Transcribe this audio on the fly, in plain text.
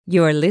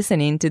You're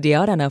listening to the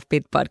Odd and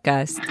Offbeat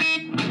podcast.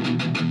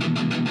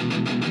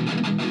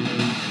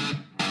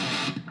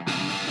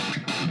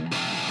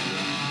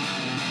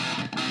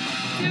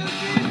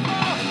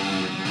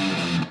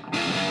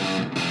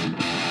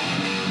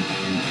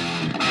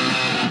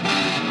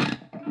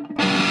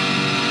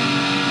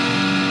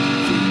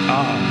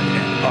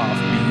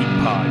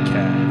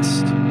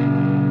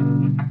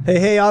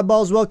 Hey,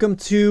 oddballs, welcome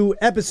to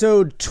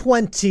episode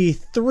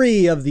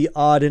 23 of the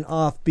Odd and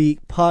Offbeat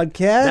podcast.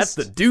 That's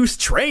the Deuce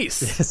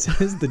Trace. Yes,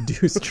 it is the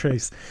Deuce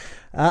Trace.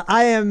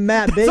 I am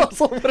Matt Baker. That's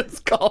also what it's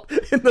called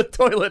in the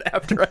toilet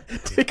after I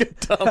take a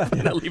dump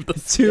and I leave the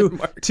skin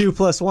mark. 2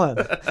 plus 1.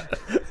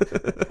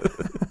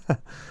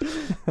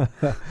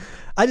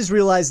 I just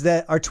realized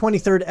that our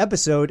 23rd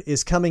episode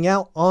is coming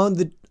out on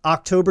the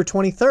October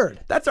 23rd.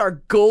 That's our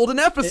golden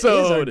episode.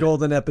 It is our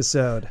golden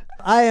episode.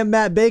 I am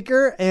Matt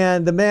Baker,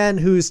 and the man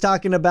who's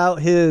talking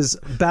about his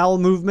bowel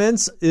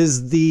movements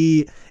is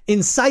the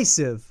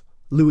incisive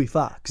Louis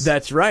Fox.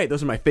 That's right.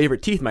 Those are my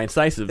favorite teeth, my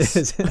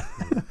incisives.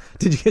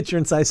 Did you get your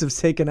incisives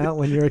taken out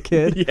when you were a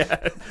kid?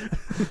 Yeah.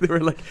 They were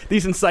like,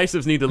 these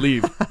incisives need to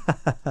leave.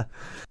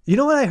 You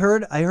know what I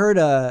heard? I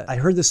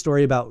heard this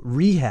story about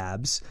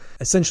rehabs.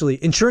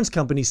 Essentially, insurance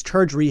companies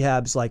charge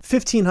rehabs like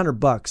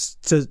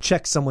 $1,500 to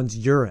check someone's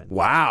urine.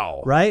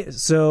 Wow. Right?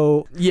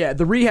 So yeah,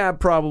 the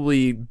rehab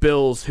probably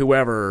bills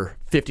whoever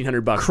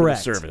 $1,500 for the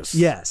service.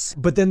 Yes,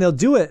 but then they'll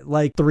do it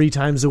like 3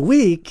 times a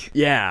week.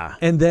 Yeah.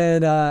 And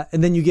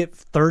then you get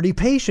 30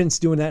 patients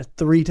doing that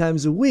 3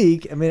 times a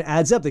week. I mean, it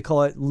adds up. They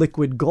call it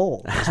liquid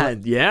gold.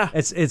 Yeah.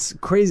 It's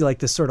crazy, like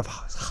this sort of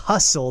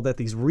hustle that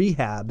these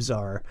rehabs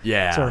are.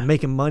 Yeah. Sort of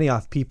making money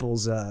off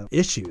people's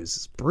issues.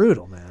 It's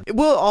brutal, man.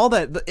 Well, all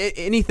that,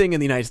 anything in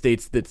the United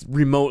States that's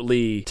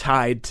remotely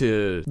tied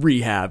to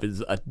rehab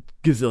is a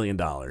gazillion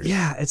dollars.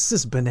 Yeah, it's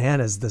just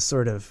bananas, the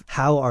sort of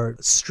how our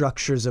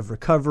structures of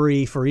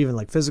recovery for even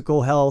like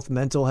physical health,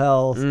 mental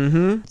health.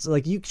 Mm-hmm. It's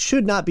like you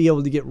should not be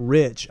able to get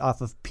rich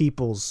off of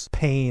people's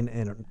pain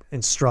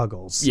and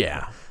struggles.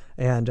 Yeah.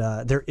 And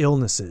their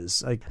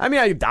illnesses. Like, I mean,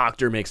 a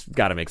doctor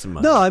got to make some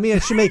money. No, I mean,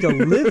 it should make a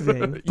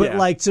living, but yeah.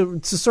 like to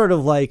sort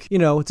of like, you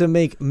know, to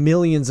make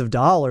millions of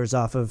dollars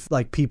off of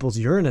like people's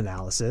urine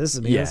analysis.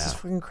 I mean, yeah. It's just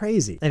fucking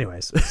crazy.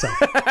 Anyways, so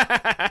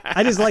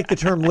I just like the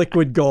term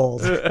liquid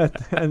gold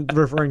and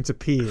referring to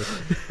pee.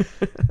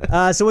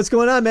 So what's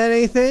going on, man?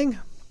 Anything?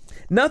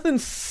 Nothing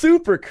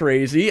super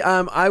crazy.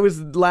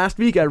 Last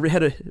week I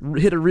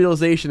hit a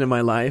realization in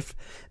my life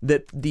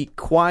that the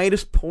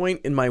quietest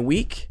point in my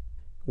week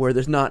where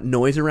there's not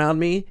noise around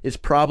me is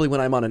probably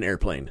when I'm on an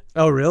airplane.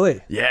 Oh,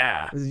 really?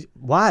 Yeah.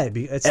 Why?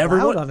 It's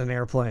loud on an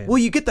airplane. Well,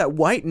 you get that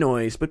white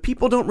noise, but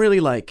people don't really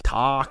like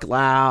talk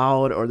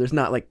loud, or there's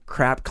not like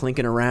crap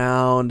clinking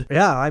around.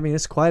 Yeah, I mean,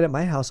 it's quiet at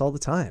my house all the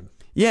time.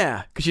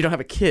 Yeah, because you don't have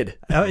a kid.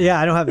 Oh, yeah,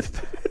 I don't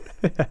have...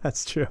 Yeah,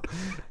 that's true.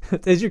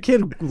 Is your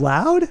kid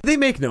loud? They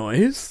make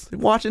noise.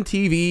 Watching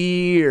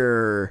TV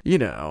or, you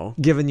know.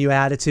 Giving you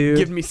attitude.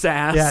 Giving me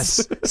sass.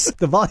 Yes.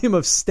 The volume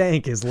of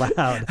stank is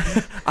loud.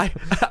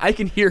 I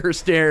can hear her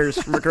stares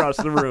from across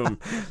the room.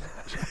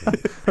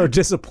 Her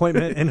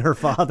disappointment in her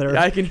father.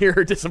 I can hear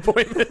her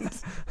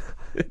disappointment.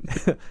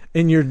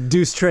 In your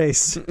Deuce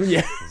Trace.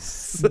 Yes.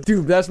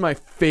 Dude, that's my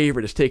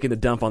favorite, is taking the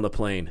dump on the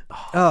plane.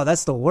 Oh,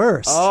 that's the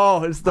worst.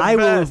 Oh, it's the best. I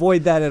will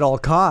avoid that at all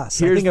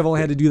costs. I think I've only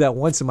had to do that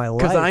once in my life.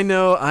 Because I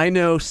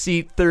know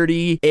seat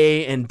 30,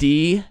 A and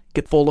D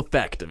get full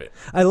effect of it.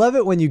 I love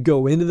it when you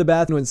go into the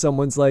bathroom and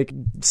someone's like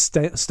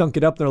stunk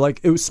it up. They're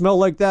like, it smelled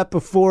like that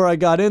before I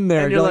got in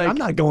there. And you're like, I'm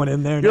not going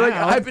in there now. You're like,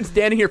 I've been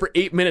standing here for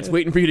 8 minutes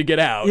waiting for you to get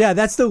out. Yeah,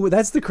 that's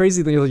the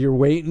crazy thing. You're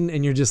waiting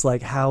and you're just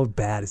like, how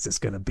bad is this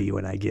going to be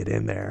when I get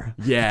in there?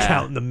 Yeah.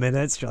 Counting the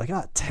minutes. You're like,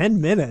 10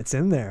 minutes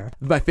in there.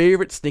 My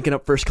favorite, stinking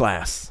up first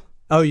class.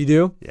 Oh, you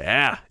do?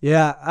 Yeah.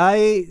 Yeah.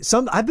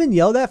 I've been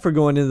yelled at for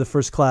going into the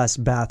first class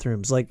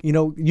bathrooms. Like, you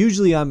know,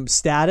 usually I'm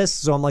status,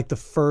 so I'm like the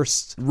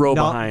first row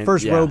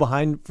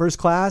behind first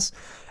class.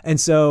 And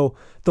so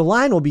the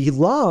line will be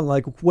long,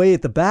 like way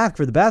at the back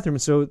for the bathroom.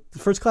 So the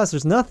first class,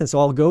 there's nothing. So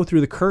I'll go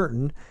through the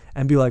curtain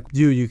and be like,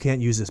 dude, you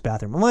can't use this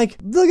bathroom. I'm like,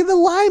 look at the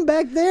line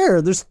back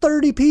there. There's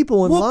 30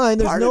 people in line.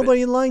 There's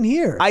nobody in line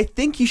here. I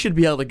think you should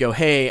be able to go,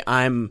 hey,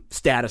 I'm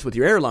status with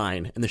your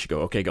airline. And they should go,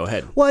 okay, go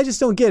ahead. Well, I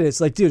just don't get it.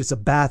 It's like, dude, it's a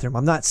bathroom.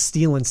 I'm not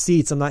stealing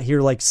seats. I'm not here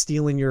like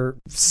stealing your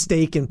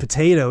steak and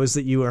potatoes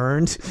that you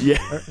earned. Yeah.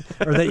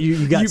 or that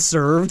you got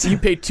served. You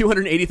paid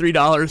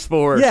 $283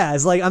 for. Yeah,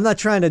 it's like, I'm not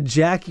trying to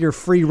jack your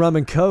free rum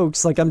and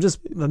cokes. Like, I'm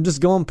just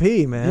going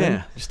pee, man.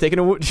 Yeah,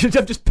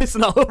 I'm just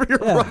pissing all over your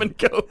rum and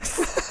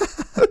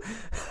cokes.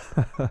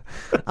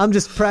 I'm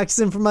just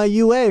practicing for my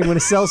UA. I'm going to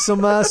sell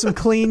some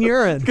clean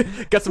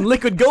urine. Got some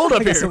liquid gold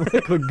up here. Got some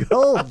liquid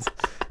gold.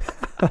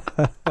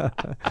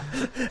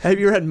 Have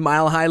you ever had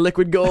Mile High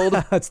liquid gold?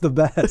 That's the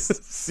best.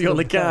 It's the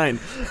only kind.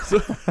 So,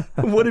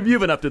 what have you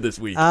been up to this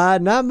week?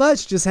 Not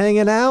much. Just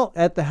hanging out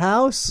at the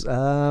house,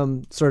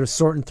 sort of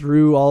sorting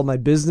through all my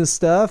business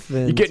stuff.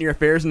 And you getting your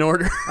affairs in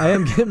order? I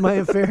am getting my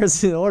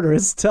affairs in order.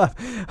 It's tough.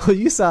 Well,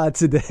 you saw it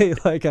today.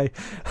 Like I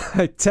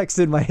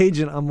texted my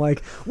agent. I'm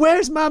like,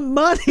 "Where's my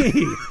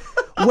money?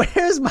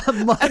 where's my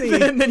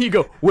money? And then you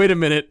go, wait a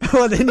minute.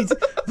 Well, then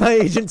my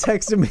agent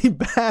texted me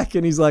back,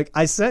 and he's like,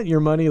 I sent your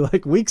money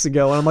like weeks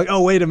ago. And I'm like,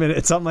 oh, wait a minute.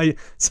 It's on my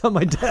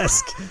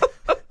desk.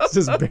 It's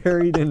just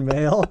buried in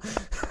mail.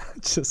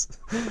 Just,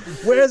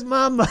 where's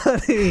my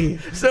money?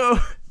 So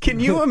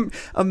can you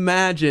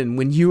imagine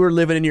when you were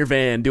living in your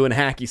van doing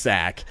hacky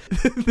sack,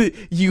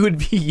 you would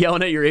be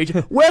yelling at your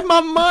agent, where's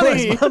my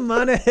money? Where's my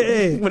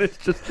money? When it's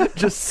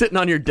just sitting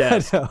on your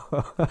desk. in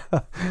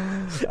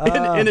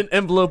an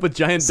envelope with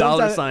giant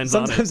dollar signs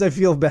on it. Sometimes I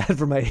feel bad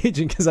for my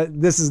agent because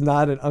this is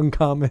not an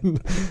uncommon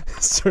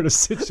sort of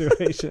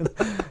situation.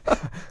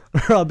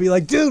 Where I'll be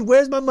like, dude,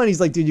 where's my money?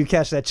 He's like, dude, you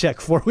cashed that check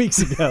 4 weeks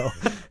ago.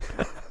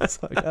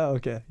 It's like, oh,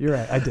 okay. You're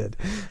right. I did.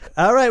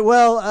 All right.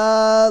 Well,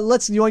 you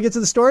want to get to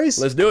the stories?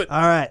 Let's do it.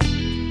 All right.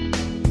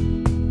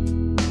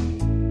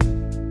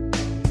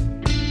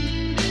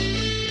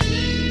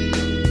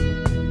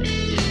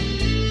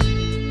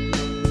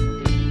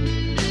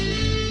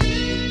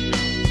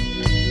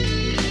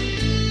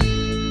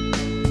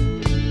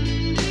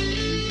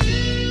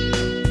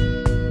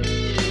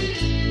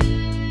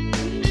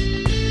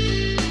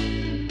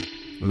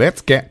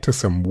 Let's get to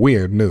some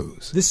weird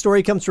news. This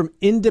story comes from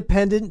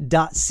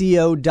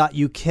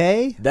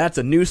independent.co.uk. That's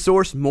a news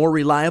source more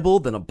reliable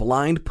than a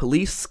blind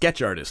police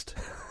sketch artist.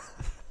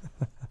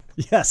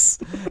 Yes,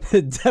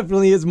 it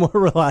definitely is more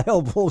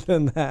reliable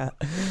than that.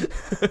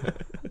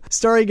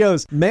 Story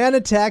goes, man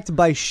attacked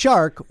by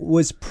shark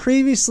was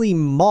previously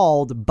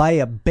mauled by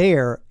a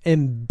bear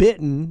and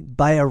bitten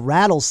by a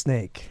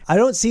rattlesnake. I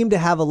don't seem to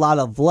have a lot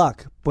of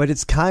luck, but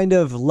it's kind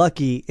of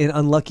lucky in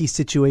unlucky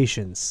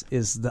situations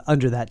is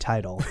under that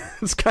title.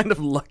 It's kind of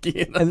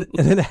lucky. And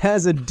then it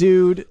has a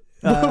dude.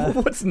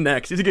 What's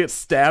next? He's going to get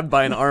stabbed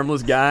by an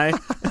armless guy?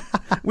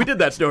 We did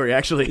that story,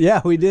 actually.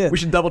 Yeah, we did. We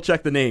should double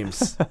check the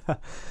names.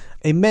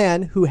 A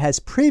man who has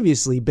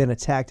previously been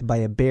attacked by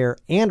a bear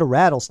and a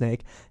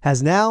rattlesnake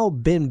has now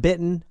been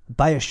bitten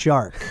by a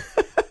shark.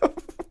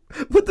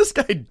 What'd this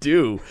guy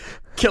do?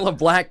 Kill a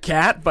black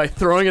cat by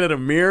throwing it at a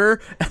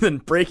mirror and then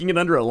breaking it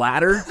under a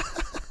ladder?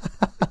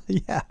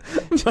 Yeah.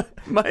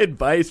 My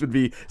advice would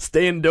be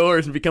stay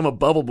indoors and become a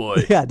bubble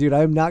boy. Yeah, dude,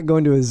 I'm not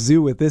going to a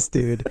zoo with this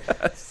dude.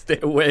 Stay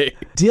away.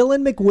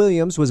 Dylan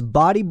McWilliams was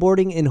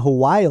bodyboarding in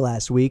Hawaii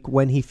last week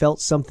when he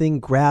felt something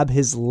grab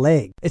his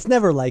leg. It's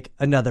never like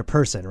another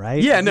person,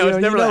 right? Yeah, no, it's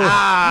never like,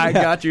 I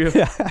got you.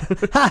 Yeah.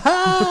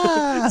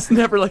 It's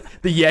never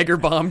like the Jaeger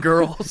bomb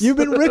girls. You've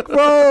been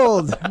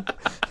rickrolled.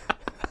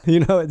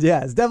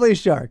 It's definitely a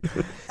shark.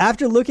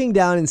 After looking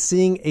down and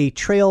seeing a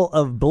trail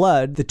of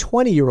blood, the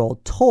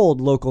 20-year-old told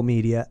local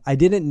media, I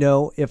didn't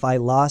know if I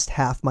lost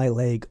half my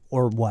leg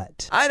or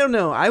what. I don't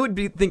know. I would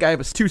think I have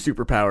two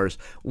superpowers.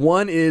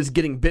 One is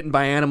getting bitten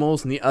by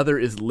animals, and the other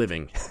is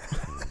living.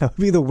 That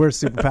would be the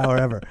worst superpower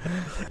ever.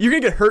 You're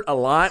going to get hurt a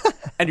lot,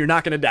 and you're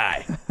not going to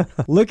die.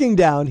 Looking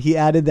down, he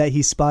added that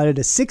he spotted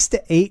a 6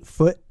 to 8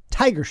 foot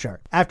tiger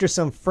shark. After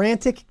some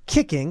frantic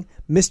kicking,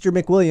 Mr.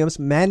 McWilliams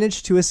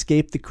managed to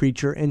escape the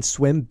creature and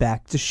swim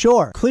back to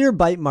shore. Clear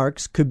bite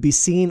marks could be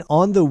seen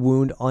on the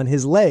wound on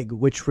his leg,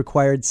 which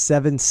required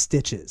 7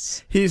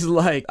 stitches. He's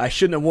like, I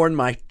shouldn't have worn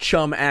my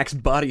Chum Axe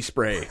body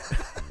spray.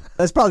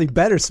 That's probably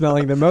better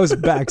smelling than most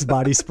Axe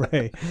body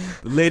spray.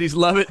 The ladies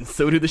love it, and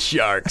so do the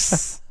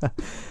sharks.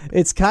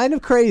 It's kind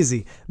of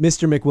crazy,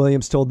 Mr.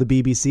 McWilliams told the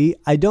BBC.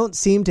 I don't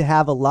seem to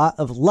have a lot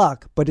of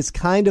luck, but it's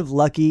kind of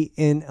lucky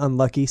in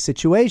unlucky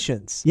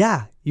situations.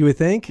 Yeah, you would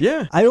think?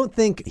 Yeah. I don't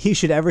think he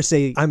should ever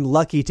say, I'm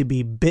lucky to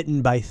be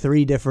bitten by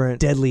 3 different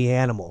deadly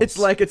animals. It's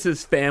like it's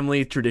his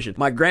family tradition.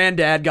 My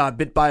granddad got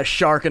bit by a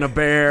shark and a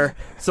bear.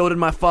 So did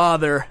my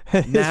father.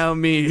 Now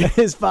me.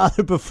 His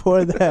father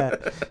before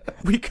that.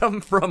 We come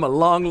from a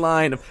long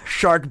line of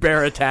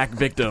shark-bear attack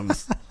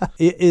victims.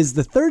 It is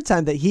the 3rd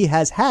time that he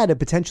has had a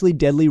potentially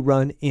deadly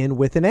run-in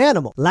with an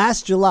animal.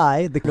 Last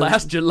July,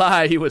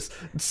 he was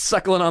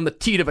suckling on the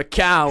teat of a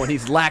cow and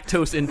he's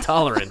lactose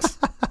intolerant.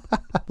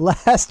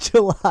 Last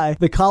July,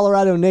 the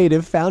Colorado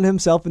native found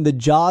himself in the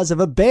jaws of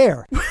a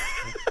bear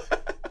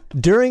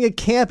during a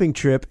camping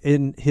trip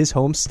in his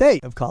home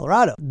state of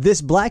Colorado.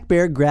 This black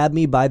bear grabbed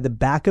me by the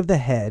back of the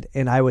head,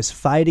 and I was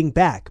fighting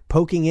back,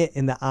 poking it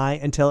in the eye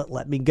until it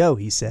let me go,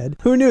 he said.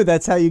 Who knew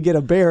that's how you get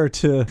a bear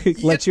to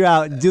let you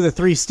out and do the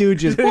 3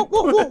 Stooges? Whoa,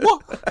 whoa, whoa, whoa.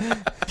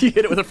 You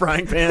hit it with a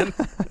frying pan.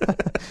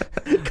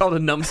 Called a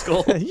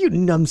numbskull. You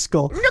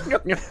numbskull.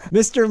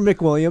 Mr.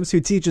 McWilliams, who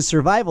teaches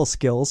survival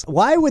skills.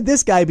 Why would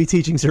this guy be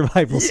teaching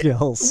survival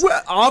skills?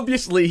 Well,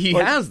 obviously he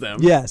has them.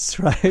 Yes,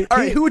 right. All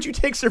right, who would you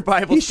take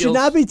survival skills? He should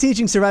not be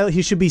teaching survival.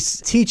 He should be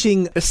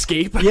teaching...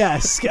 Escape?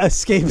 Yes,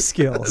 escape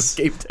skills.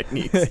 Escape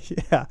techniques.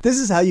 Yeah. This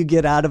is how you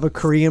get out of a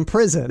Korean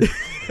prison.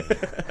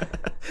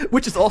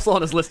 Which is also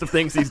on his list of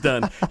things he's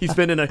done. He's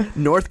been in a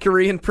North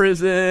Korean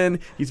prison.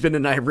 He's been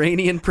in an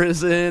Iranian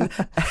prison.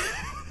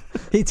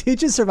 He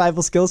teaches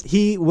survival skills.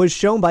 He was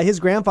shown by his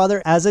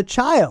grandfather as a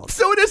child.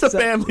 So did his is a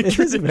family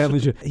tradition. It is a family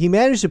tradition. He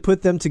managed to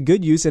put them to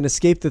good use and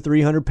escape the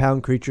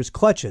 300-pound creature's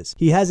clutches.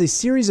 He has a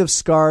series of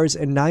scars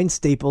and 9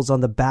 staples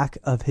on the back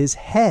of his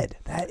head.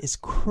 That is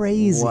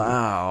crazy.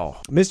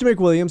 Wow. Mr.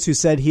 McWilliams, who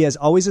said he has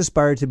always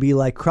aspired to be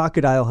like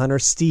crocodile hunter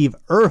Steve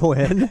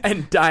Irwin.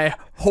 And die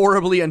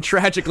horribly and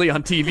tragically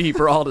on TV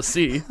for all to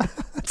see.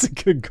 That's a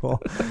good goal.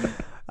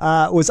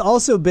 Was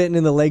also bitten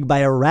in the leg by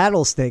a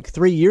rattlesnake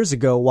 3 years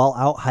ago while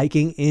out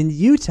hiking in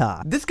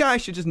Utah. This guy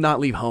should just not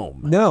leave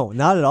home. No,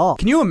 not at all.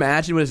 Can you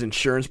imagine what his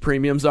insurance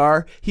premiums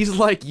are? He's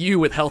like you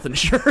with health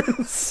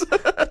insurance.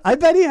 I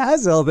bet he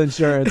has health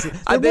insurance.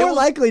 They're more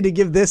likely to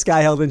give this guy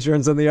health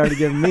insurance than they are to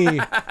give me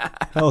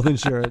health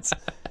insurance.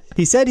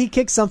 He said he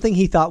kicked something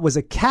he thought was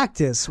a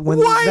cactus when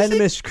the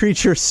venomous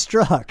creature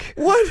struck.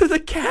 What did the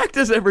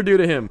cactus ever do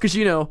to him? Because,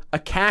 a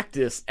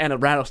cactus and a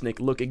rattlesnake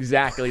look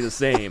exactly the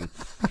same.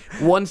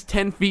 One's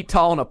 10 feet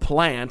tall and a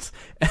plant,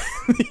 and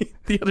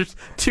the other's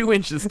 2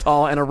 inches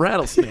tall and a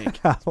rattlesnake.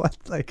 Yeah,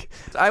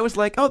 I was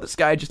like, oh, this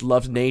guy just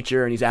loves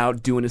nature and he's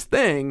out doing his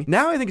thing.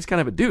 Now I think he's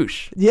kind of a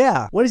douche.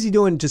 Yeah. What is he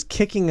doing just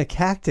kicking a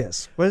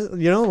cactus? What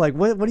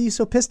are you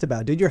so pissed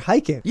about, dude? You're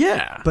hiking.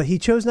 Yeah. But he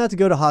chose not to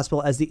go to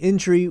hospital as the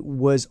injury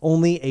was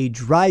only a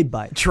dry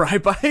bite. Dry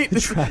bite?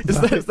 Is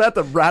that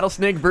the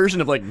rattlesnake version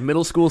of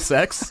middle school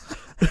sex?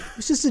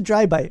 It's just a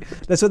dry bite.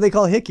 That's what they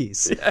call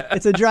hickeys. Yeah.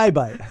 It's a dry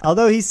bite.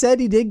 Although he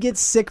said he did get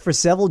sick for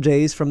several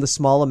days from the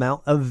small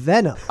amount of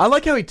venom. I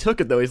like how he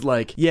took it, though. He's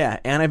like, yeah,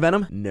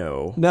 anti-venom?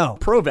 No.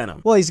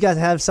 Pro-venom. Well, he's got to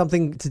have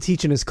something to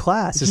teach in his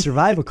class, his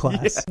survival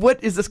class. Yeah.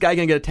 What is this guy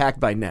going to get attacked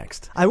by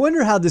next? I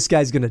wonder how this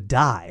guy's going to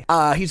die.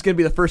 He's going to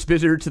be the first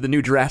visitor to the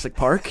new Jurassic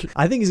Park.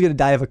 I think he's going to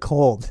die of a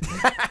cold.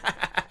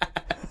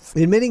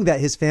 Admitting that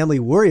his family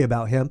worry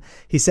about him,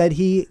 he said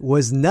he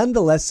was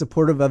nonetheless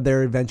supportive of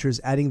their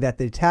adventures, adding that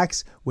the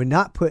attacks would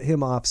not put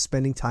him off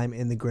spending time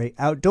in the great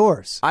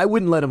outdoors. I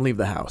wouldn't let him leave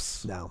the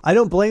house. No. I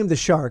don't blame the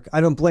shark, I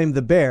don't blame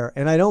the bear,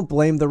 and I don't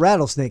blame the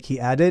rattlesnake, he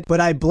added,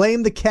 but I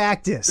blame the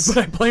cactus.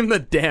 But I blame the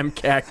damn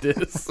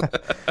cactus.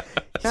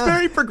 He's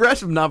very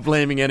progressive, not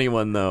blaming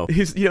anyone, though.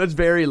 He's, it's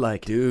very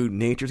dude,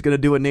 nature's gonna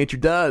do what nature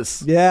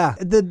does. Yeah.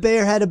 The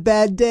bear had a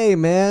bad day,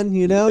 man,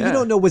 You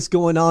don't know what's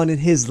going on in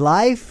his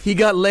life. He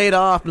got laid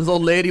off and his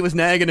old lady was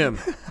nagging him.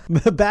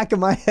 The back of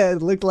my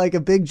head looked like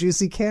a big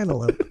juicy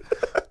cantaloupe.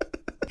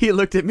 He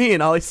looked at me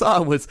and all he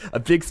saw was a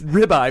big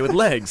ribeye with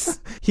legs.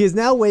 He is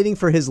now waiting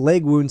for his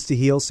leg wounds to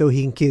heal so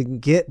he can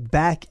get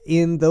back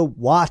in the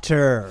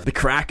water. The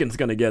Kraken's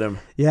going to get him.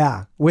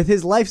 Yeah. With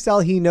his lifestyle,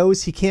 he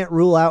knows he can't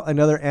rule out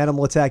another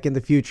animal attack in the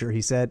future,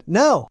 he said.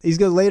 No. He's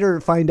going to later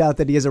find out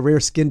that he has a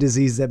rare skin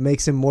disease that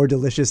makes him more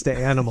delicious to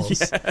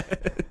animals. Yes.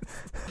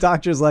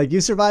 Doctor's like,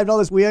 you survived all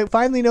this. We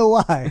finally know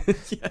why.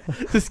 Yeah.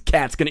 This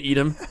cat's going to eat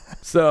him.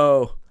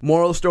 So,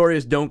 moral of the story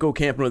is don't go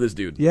camping with this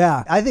dude.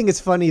 Yeah. I think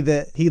it's funny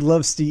that he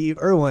loves Steve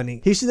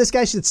Irwin. This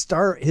guy should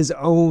start his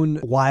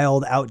own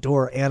wild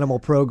outdoor animal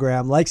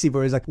program like Steve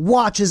Irwin. He's like,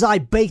 watch as I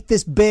bait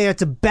this bear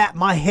to bat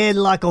my head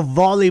like a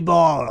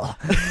volleyball.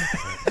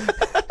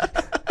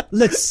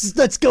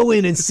 Let's go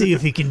in and see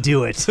if he can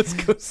do it. Let's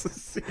go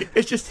see.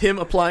 It's just him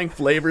applying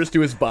flavors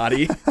to his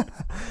body.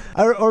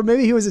 Or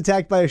maybe he was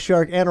attacked by a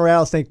shark and a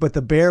rattlesnake, but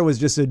the bear was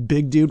just a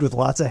big dude with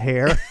lots of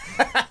hair.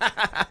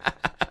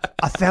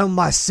 I found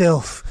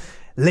myself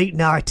late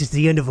night at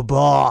the end of a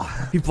bar.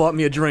 He bought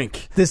me a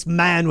drink. This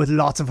man with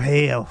lots of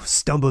hair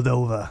stumbled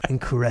over and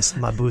caressed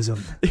my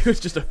bosom. He was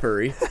just a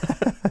furry.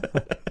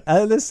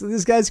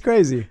 This guy's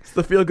crazy. It's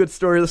the feel-good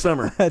story of the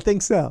summer. I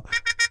think so.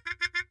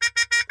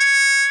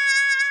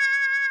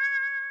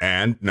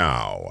 And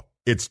now,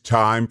 it's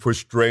time for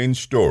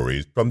Strange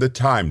Stories from the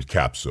Time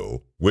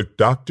Capsule with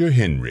Dr.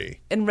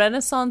 Henry. In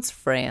Renaissance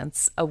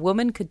France, a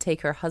woman could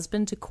take her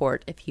husband to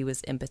court if he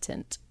was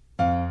impotent.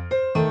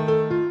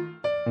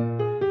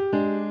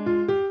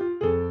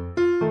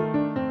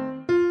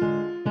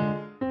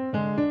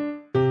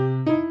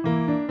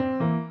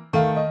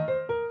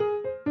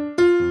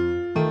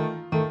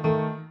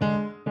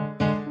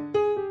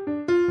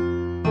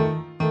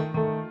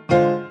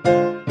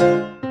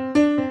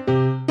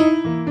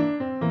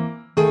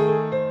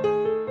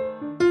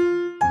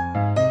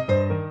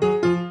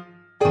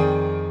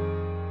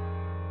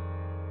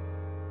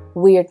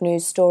 Weird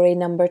news story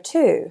number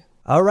 2.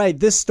 All right,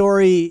 this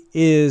story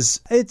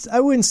I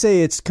wouldn't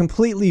say it's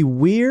completely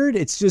weird.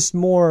 It's just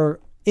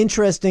more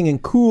interesting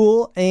and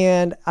cool,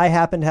 and I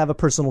happen to have a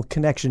personal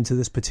connection to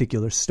this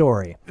particular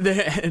story.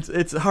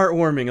 It's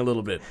heartwarming a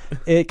little bit.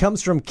 It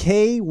comes from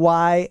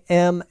KYMA.com.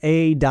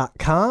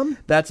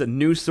 That's a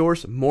news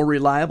source more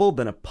reliable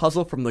than a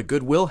puzzle from the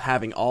Goodwill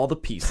having all the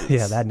pieces.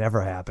 Yeah, that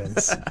never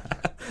happens.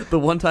 The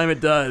one time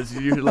it does,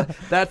 you're like,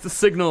 that's the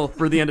signal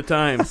for the end of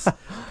times.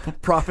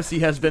 Prophecy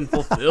has been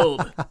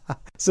fulfilled.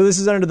 So this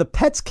is under the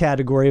pets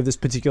category of this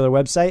particular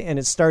website, and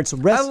it starts...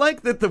 I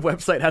like that the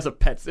website has a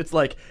pets. It's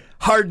like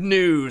hard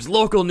news,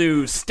 local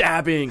news,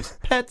 stabbings,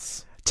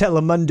 pets.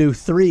 Telemundo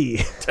 3.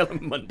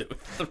 Telemundo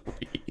 3.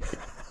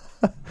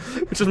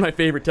 Which is my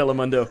favorite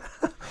Telemundo.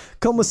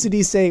 Como se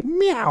dice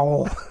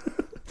meow.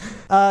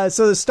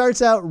 So this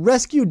starts out,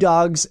 rescue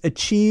dogs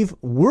achieve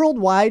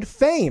worldwide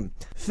fame.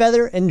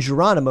 Feather and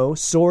Geronimo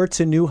soar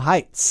to new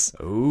heights.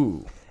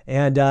 Ooh.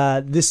 And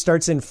this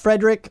starts in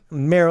Frederick,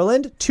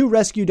 Maryland. 2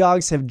 rescue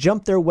dogs have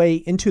jumped their way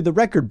into the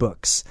record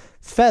books.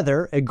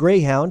 Feather, a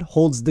greyhound,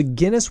 holds the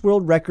Guinness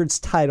World Records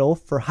title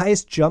for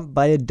highest jump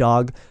by a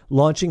dog,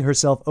 launching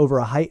herself over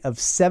a height of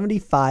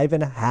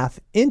 75.5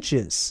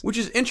 inches. Which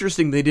is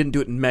interesting they didn't do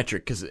it in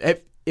metric, because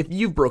if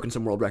you've broken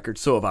some world records,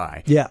 so have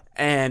I. Yeah.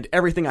 And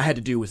everything I had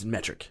to do was in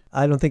metric.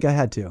 I don't think I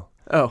had to.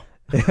 Oh.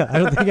 Yeah, I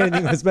don't think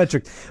anything was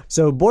metric.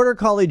 So Border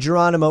Collie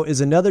Geronimo is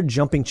another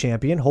jumping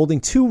champion, holding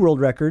 2 world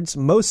records,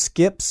 most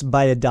skips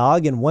by a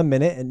dog in 1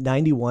 minute at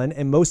 91,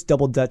 and most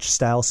double Dutch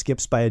style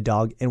skips by a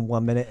dog in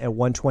 1 minute at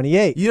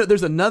 128. You know,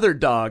 there's another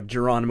dog,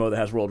 Geronimo, that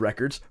has world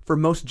records for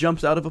most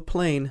jumps out of a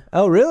plane.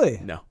 Oh, really?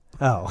 No.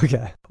 Oh,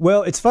 okay.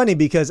 Well, it's funny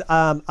because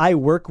I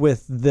work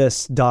with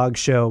this dog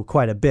show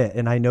quite a bit,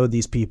 and I know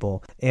these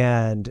people.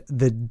 And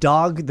the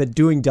dog that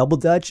doing double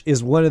Dutch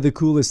is one of the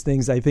coolest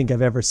things I think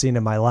I've ever seen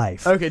in my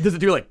life. Okay, does it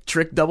do like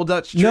trick double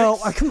Dutch tricks? No,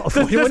 come on.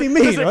 What do you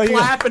mean? Does it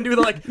clap and do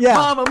the like,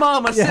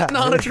 mama, sitting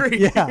on a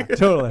tree? Yeah,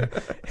 totally.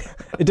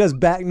 It does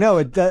back. No,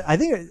 it does, I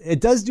think it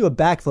does do a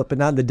backflip, but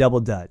not in the double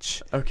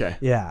Dutch. Okay.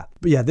 Yeah.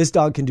 But yeah, this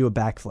dog can do a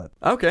backflip.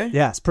 Okay.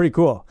 Yeah, it's pretty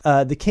cool.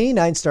 The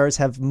canine stars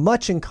have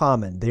much in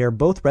common. They are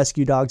both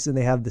rescue dogs and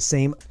they have the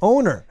same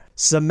owner.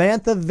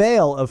 Samantha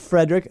Vale of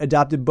Frederick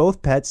adopted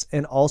both pets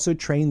and also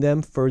trained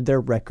them for their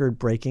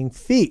record-breaking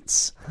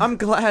feats. I'm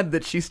glad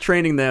that she's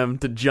training them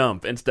to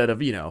jump instead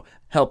of,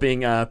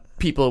 helping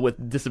people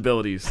with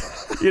disabilities.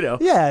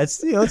 Yeah,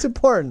 it's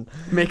important.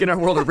 Making our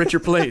world a richer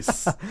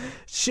place.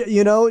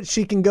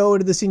 She can go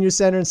to the senior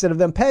center, instead of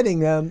them petting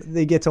them,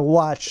 they get to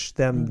watch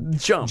them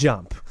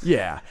jump.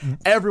 Yeah.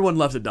 Everyone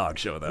loves a dog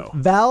show, though.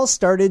 Val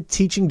started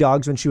teaching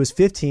dogs when she was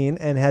 15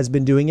 and has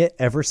been doing it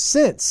ever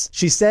since.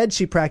 She said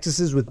she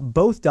practices with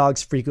both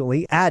dogs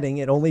frequently, adding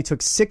it only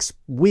took 6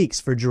 weeks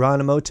for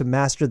Geronimo to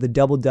master the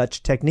double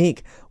Dutch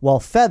technique, while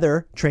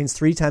Feather trains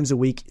 3 times a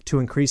week to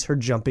increase her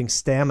jumping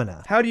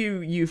stamina. How do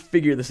you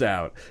figure this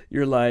out?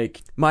 You're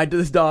like,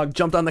 this dog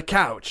jumped on the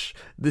couch.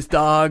 This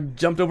dog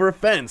jumped over a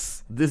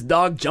fence. This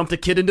dog jumped a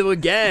kid into a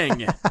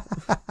gang.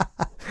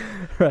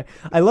 Right.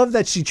 I love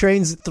that she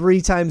trains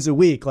 3 times a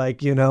week.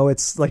 Like,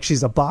 it's like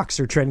she's a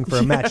boxer training for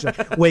a match.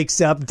 Like,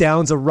 wakes up,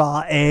 downs a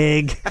raw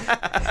egg,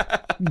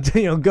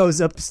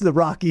 goes up the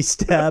rocky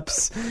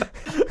steps.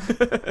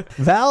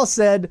 Val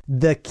said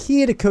the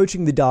key to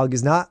coaching the dog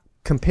is not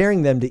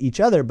comparing them to each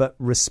other, but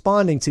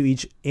responding to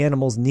each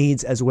animal's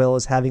needs, as well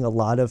as having a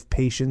lot of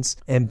patience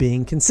and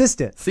being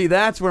consistent. See,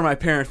 that's where my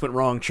parents went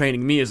wrong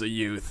training me as a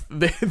youth.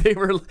 They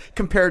were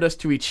compared us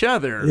to each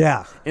other.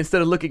 Yeah.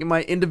 Instead of looking at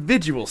my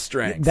individual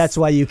strengths. That's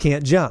why you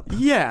can't jump.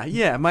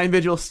 Yeah. My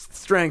individual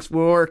strengths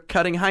were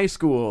cutting high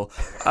school,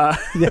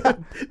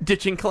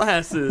 ditching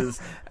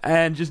classes,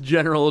 and just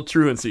general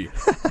truancy.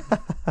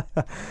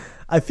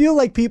 I feel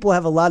like people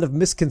have a lot of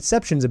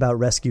misconceptions about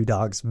rescue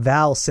dogs,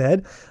 Val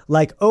said.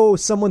 Like, oh,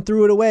 someone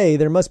threw it away.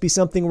 There must be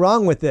something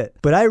wrong with it.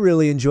 But I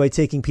really enjoy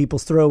taking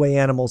people's throwaway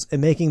animals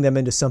and making them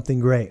into something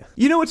great.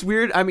 You know what's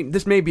weird? I mean,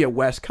 this may be a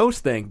West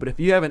Coast thing, but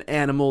if you have an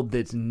animal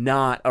that's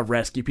not a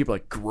rescue, people are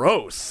like,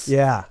 gross.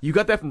 Yeah. You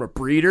got that from a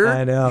breeder?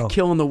 I know. You're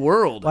killing the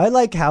world. I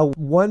like how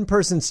one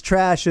person's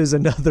trash is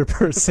another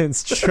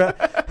person's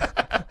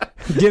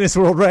Guinness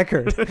World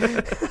Record.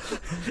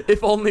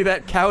 If only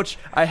that couch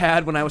I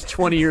had when I was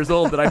 20 years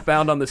old that I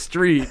found on the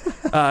street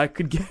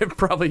could get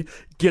probably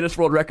Guinness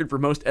World Record for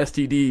most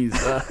STDs.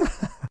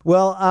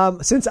 Well,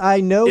 since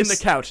I know... In the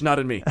couch, not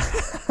in me.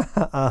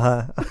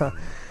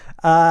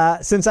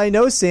 Since I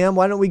know Sam,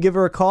 why don't we give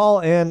her a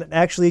call and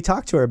actually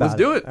talk to her about it? Let's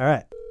do it. All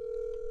right.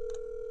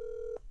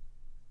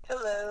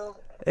 Hello.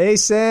 Hey,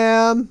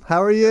 Sam.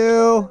 How are you?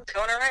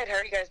 Going all right. How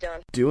are you guys doing?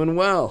 Doing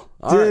well.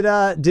 All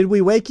right. Did we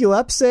wake you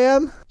up,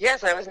 Sam?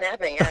 Yes, I was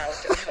napping. Yeah, I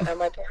was on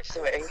my porch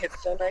swing.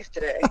 It's so nice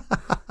today.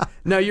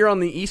 Now, you're on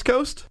the East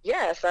Coast?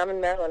 Yes, I'm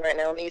in Maryland right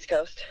now on the East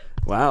Coast.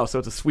 Wow, so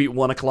it's a sweet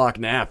 1 o'clock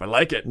nap. I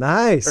like it.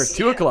 Nice. Or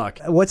 2 o'clock.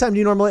 What time do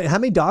you normally... How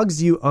many dogs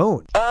do you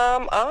own?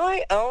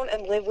 I own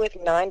and live with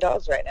 9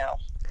 dogs right now.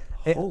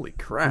 Holy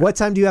crap. What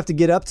time do you have to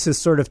get up to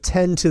sort of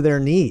tend to their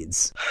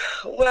needs?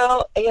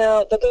 Well,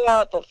 they'll go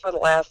out for the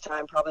last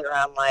time, probably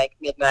around like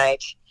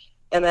midnight,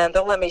 and then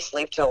they'll let me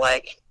sleep till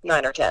like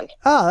 9 or 10.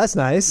 Oh, that's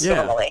nice. Yeah.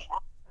 Normally.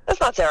 That's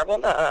not terrible,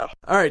 no.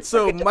 All right,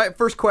 so my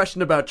first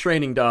question about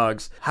training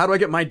dogs. How do I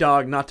get my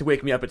dog not to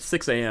wake me up at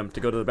 6 a.m. to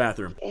go to the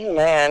bathroom?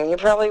 Man, you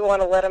probably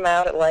want to let him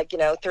out at like, 3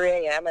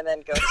 a.m. and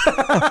then go to sleep.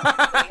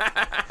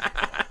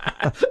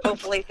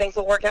 Hopefully things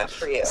will work out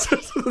for you. So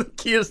the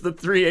key is the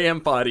 3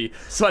 a.m. potty,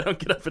 so I don't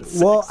get up at 6.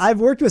 Well,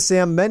 I've worked with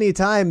Sam many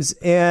times,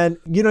 and,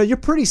 you're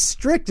pretty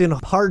strict and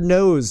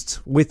hard-nosed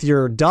with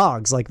your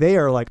dogs. Like, they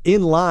are, like,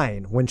 in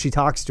line when she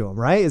talks to them,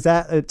 right? Is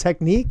that a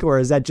technique, or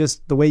is that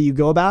just the way you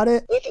go about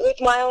it? With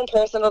my own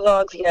personal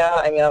dogs, yeah.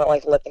 I mean, I don't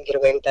like to let them get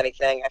away with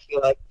anything. I feel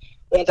like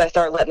once I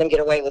start letting them get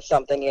away with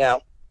something,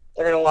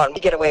 they're going to want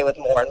to get away with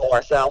more and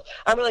more. So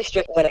I'm really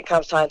strict when it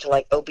comes time to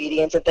like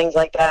obedience and things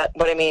like that.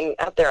 But I mean,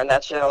 out there in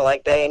that show,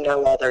 like they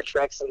know all their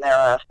tricks and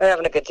they're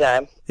having a good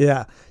time.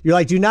 Yeah. You're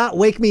like, do not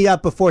wake me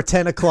up before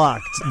 10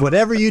 o'clock.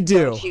 Whatever you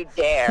do. Don't you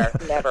dare.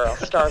 Never. I'll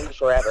starve you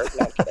forever.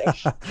 No, I'm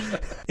kidding.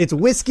 It's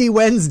Whiskey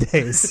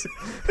Wednesdays.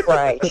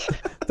 Right.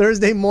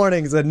 Thursday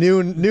mornings, a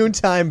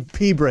noontime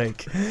pee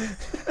break.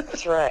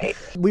 That's right.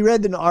 We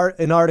read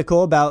an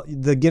article about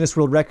the Guinness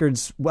World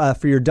Records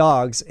for your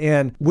dogs,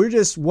 and we're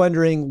just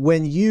wondering,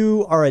 when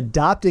you are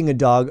adopting a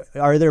dog,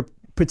 are there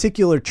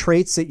particular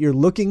traits that you're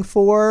looking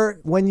for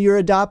when you're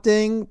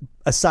adopting?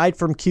 Aside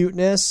from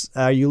cuteness,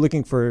 are you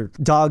looking for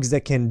dogs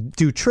that can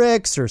do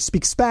tricks or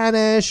speak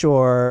Spanish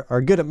or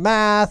are good at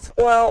math?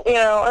 Well, I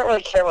don't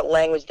really care what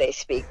language they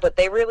speak, but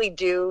they really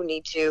do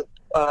need to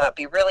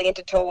be really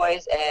into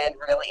toys and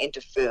really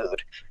into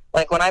food.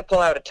 Like when I pull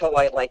out a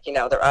toy, like,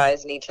 their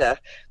eyes need to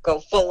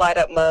go full light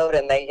up mode,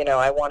 and they,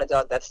 I want a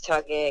dog that's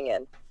tugging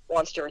and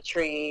wants to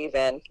retrieve.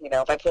 And,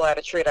 if I pull out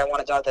a treat, I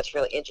want a dog that's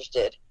really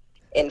interested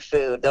in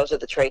food. Those are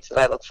the traits that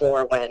I look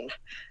for when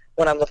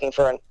I'm looking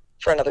for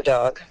another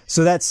dog.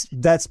 So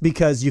that's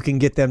because you can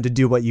get them to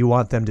do what you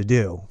want them to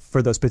do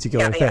for those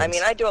particular things. I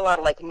mean, I do a lot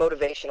of like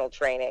motivational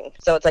training.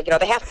 So it's like,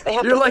 they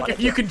have You're like, if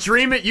you can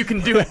dream it, you can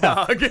do it,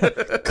 dog.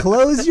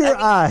 Close your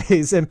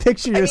eyes and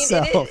picture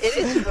yourself. It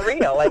is for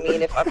real. I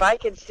mean, if I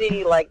could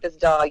see like this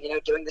dog,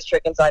 doing this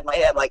trick inside my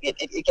head, like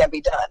it can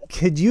be done.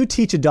 Could you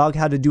teach a dog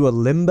how to do a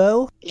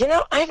limbo?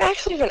 I've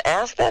actually been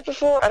asked that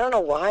before. I don't know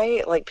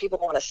why like people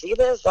want to see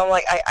this. I'm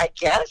like, I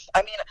guess.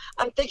 I mean,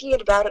 I'm thinking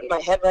about it in my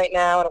head right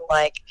now, and I'm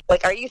like,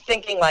 are you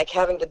thinking like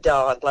having the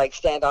dog like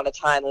stand on its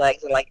hind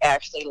legs and like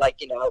actually like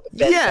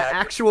bend back?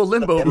 Actual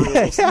limbo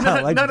rules.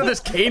 None of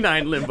this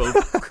canine limbo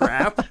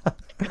crap.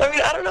 I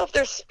mean, I don't know if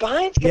their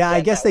spines could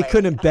I guess they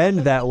couldn't bend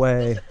that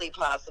way.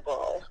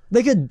 Possible.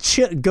 They could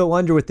go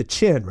under with the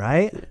chin,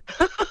 right?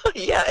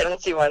 Yeah, I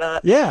don't see why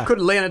not. Yeah.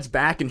 Could lay on its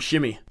back and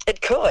shimmy.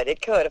 It could.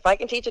 If I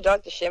can teach a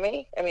dog to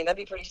shimmy, I mean, that'd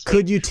be pretty sweet.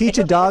 Could you teach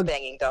a dog? A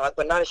banging dog,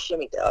 but not a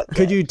shimmy dog.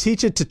 Could you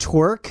teach it to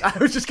twerk? I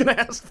was just going to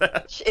ask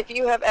that. If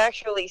you have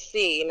actually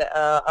seen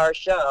our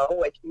show,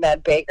 which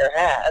Matt Baker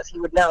has,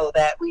 you would know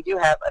that we do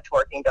have a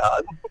twerking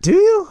dog. Do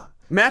you?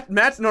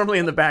 Matt's normally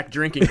in the back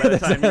drinking by the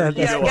time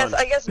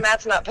I guess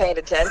Matt's not paying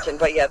attention,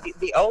 but yeah,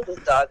 the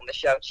oldest dog in the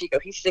show, Chico,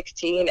 he's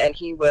 16, and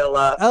he will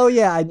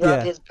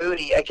rub his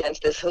booty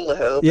against this hula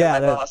hoop. Yeah,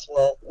 and my boss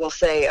will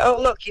say, "Oh,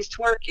 look, he's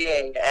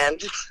twerking,"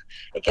 and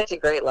it gets a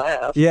great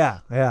laugh. Yeah.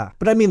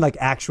 But I mean, like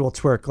actual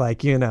twerk,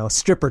 like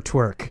stripper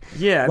twerk.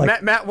 Yeah,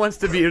 like, Matt wants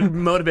to be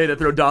motivated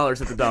to throw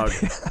dollars at the dog.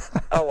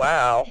 Oh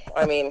wow!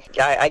 I mean,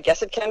 I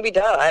guess it can be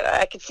done.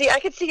 I could see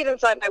it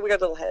inside my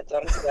weird little head. So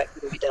I'm sure that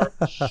can be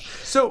done.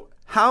 So,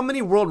 how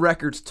many world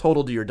records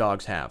total do your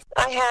dogs have?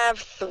 I have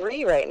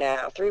 3 right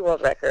now. 3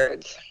 world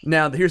records.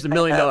 Now, here's the $1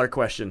 million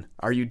question.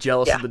 Are you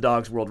jealous of the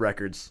dog's world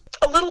records?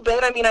 A little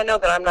bit. I mean, I know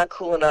that I'm not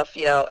cool enough,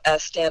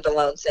 as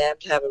standalone Sam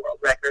to have a world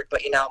record,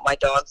 but, my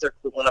dogs are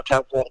cool enough to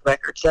have a world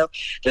record. So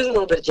there's a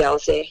little bit of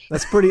jealousy.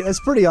 That's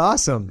pretty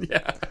awesome.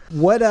 Yeah.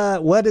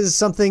 What is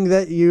something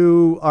that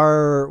you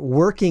are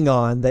working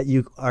on that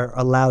you are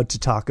allowed to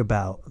talk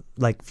about?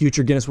 Like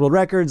future Guinness World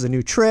Records, a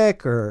new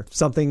trick, or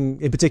something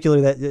in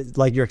particular that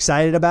like you're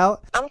excited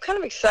about? I'm kind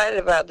of excited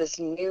about this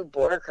new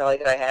border collie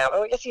that I have.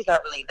 I guess he's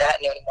not really that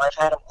new anymore.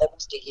 I've had him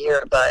almost a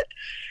year, but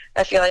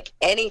I feel like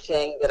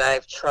anything that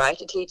I've tried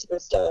to teach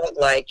this dog,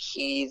 like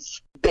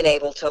he's been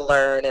able to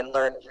learn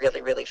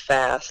really, really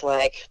fast.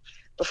 Like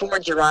before,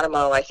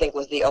 Geronimo, I think,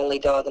 was the only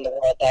dog in the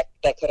world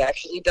that could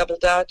actually double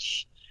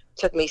Dutch.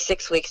 Took me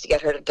 6 weeks to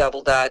get her to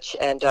double Dutch,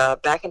 and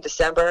back in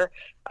December,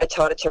 I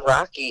taught it to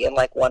Rocky in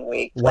like 1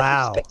 week. Wow. Like,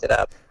 he just picked it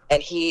up.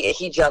 And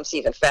he jumps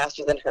even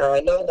faster than her.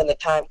 I know when the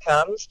time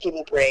comes, he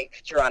will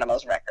break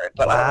Geronimo's record,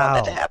 but I don't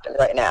want that to happen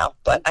right now.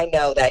 But I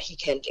know that he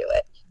can do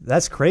it.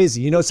 That's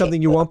crazy.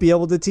 Something you won't be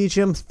able to teach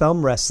him?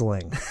 Thumb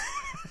wrestling.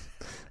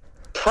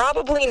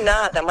 Probably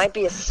not. That might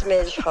be a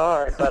smidge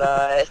hard, but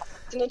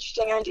it's an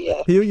interesting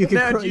idea. You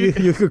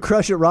could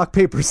crush it rock,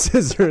 paper,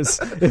 scissors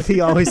if he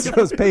always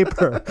throws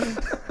paper.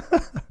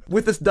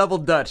 With this double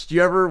Dutch, do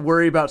you ever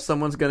worry about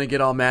someone's going to get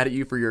all mad at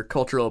you for your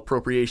cultural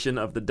appropriation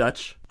of the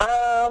Dutch?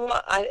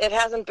 It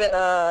hasn't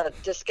been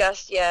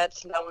discussed yet.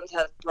 No one's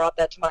has brought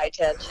that to my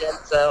attention,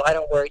 so I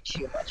don't worry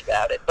too much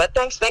about it. But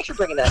thanks for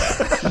bringing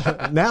that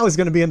up. Now it's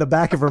going to be in the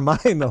back of her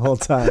mind the whole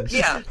time.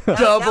 Yeah.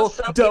 Double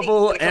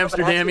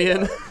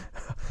Amsterdamian.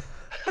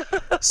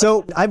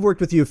 So I've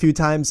worked with you a few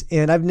times,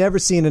 and I've never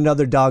seen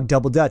another dog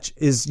double Dutch.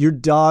 Is your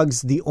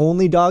dogs the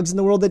only dogs in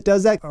the world that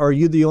does that? Or are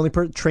you the only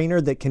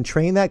trainer that can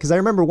train that? Because I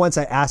remember once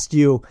I asked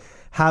you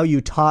how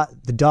you taught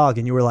the dog,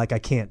 and you were like, I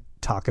can't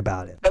talk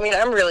about it. I mean,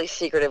 I'm really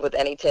secretive with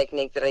any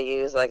technique that I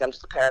use. Like, I'm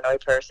just a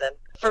paranoid person.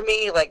 For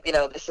me, like,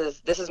 this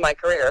is my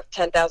career. If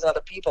 10,000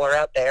 other people are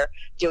out there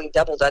doing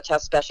double Dutch, how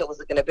special is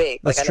it going to be?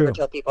 That's like, true. I never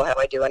tell people how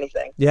I do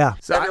anything. Yeah.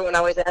 So everyone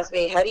always asks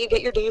me, how do you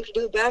get your dog to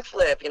do a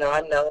backflip?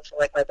 I'm known for,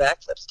 like, my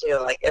backflips, too.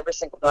 Like, every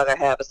single dog I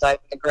have, aside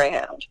from the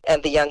Greyhound,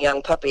 and the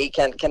young puppy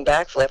can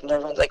backflip. And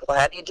everyone's like, well,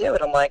 how do you do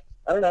it? I'm like,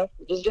 I don't know.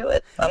 Just do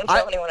it. I don't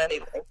tell anyone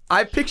anything.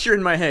 I picture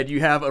in my head you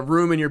have a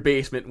room in your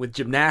basement with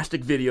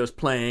gymnastic videos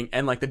playing,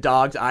 and like the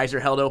dog's eyes are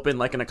held open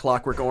like in A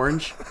Clockwork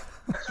Orange.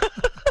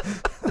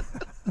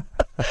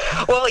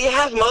 Well, you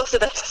have most of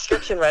that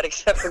description right,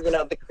 except for,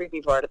 the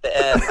creepy part at the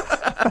end.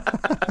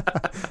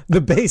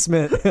 The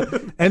basement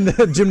and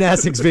the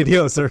gymnastics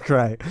videos are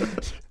right.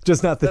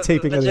 Just not the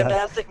taping of the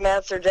gymnastic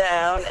mats are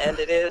down, and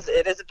it is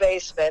a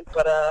basement,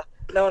 but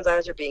no one's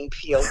eyes are being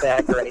peeled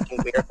back or anything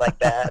weird like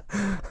that.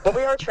 But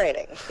we are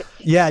training.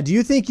 Yeah. Do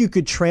you think you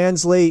could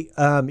translate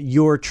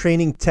your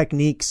training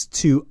techniques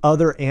to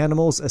other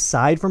animals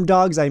aside from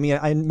dogs? I mean,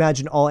 I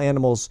imagine all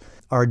animals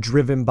are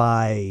driven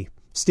by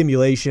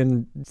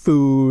stimulation,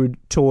 food,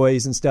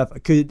 toys, and stuff.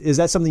 Is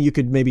that something you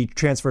could maybe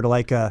transfer to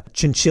like a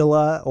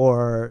chinchilla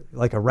or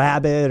like a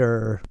rabbit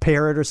or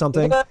parrot or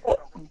something?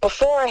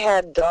 Before I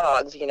had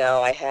dogs,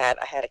 I had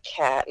a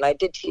cat, and I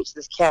did teach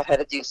this cat how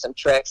to do some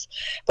tricks.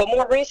 But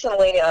more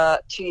recently,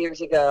 2 years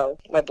ago,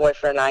 my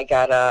boyfriend and I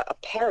got a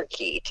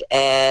parakeet,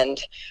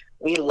 and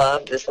we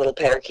loved this little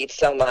parakeet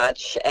so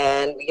much.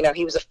 And,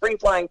 he was a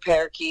free-flying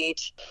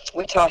parakeet.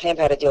 We taught him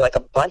how to do, like, a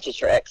bunch of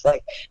tricks.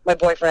 Like, my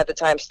boyfriend at the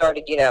time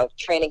started,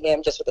 training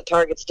him just with a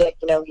target stick.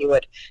 He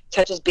would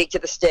touch his beak to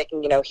the stick,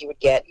 and, he would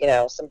get,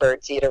 some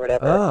birdseed or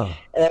whatever. Oh.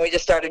 And then we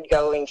just started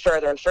going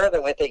further and further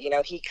with it.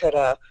 He could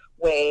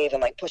wave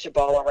and, like, push a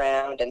ball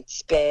around and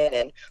spin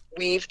and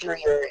weave through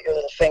your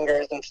little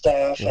fingers and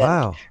stuff.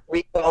 Wow. And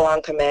recoil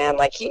on command.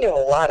 Like, he knew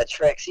a lot of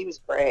tricks. He was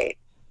great.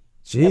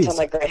 Jeez. Until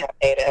my greyhound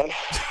ate him.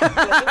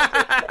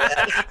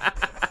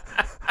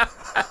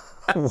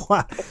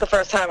 Wow. It's the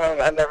first time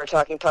I'm ever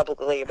talking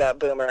publicly about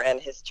Boomer and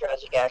his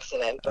tragic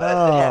accident, but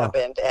it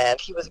happened, and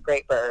he was a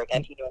great bird,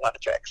 and he knew a lot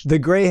of tricks. The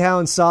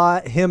greyhound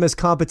saw him as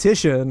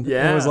competition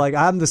and was like,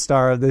 I'm the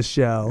star of this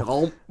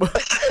show.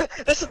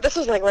 This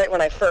was like right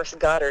when I first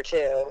got her,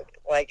 too.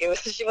 Like,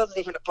 she wasn't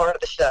even a part of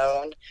the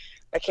show, and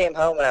I came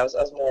home and I was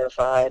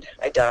mortified.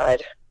 I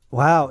died.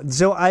 Wow.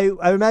 So I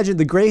imagine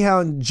the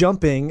greyhound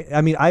jumping,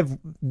 I mean, I've,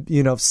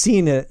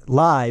 seen it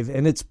live,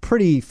 and it's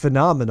pretty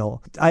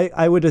phenomenal.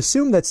 I would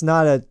assume that's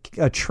not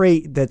a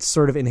trait that's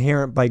sort of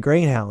inherent by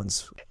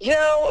greyhounds.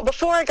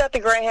 Before I got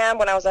the greyhound,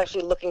 when I was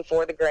actually looking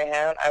for the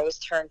greyhound, I was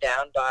turned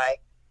down by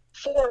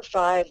 4 or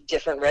 5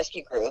 different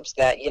rescue groups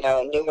that,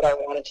 knew what I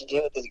wanted to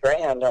do with this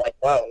greyhound. They're like,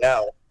 whoa,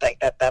 no,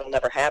 that'll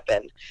never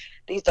happen.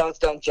 These dogs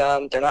don't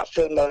jump. They're not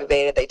food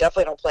motivated. They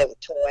definitely don't play with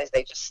toys.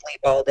 They just sleep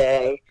all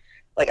day.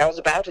 Like, I was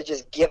about to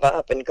just give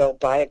up and go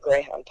buy a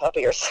greyhound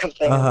puppy or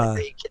something.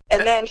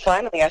 And then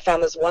finally I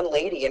found this one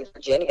lady in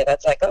Virginia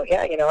that's like, oh,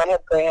 yeah, I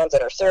have greyhounds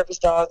that are service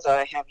dogs. And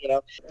I have,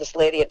 this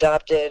lady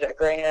adopted a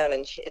greyhound,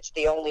 and it's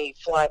the only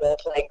fly ball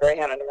playing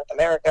greyhound in North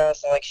America.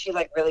 So, like, she,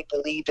 like, really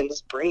believed in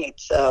this breed.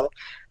 So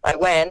I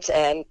went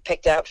and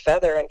picked out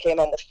Feather and came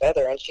home with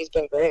Feather, and she's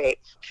been great,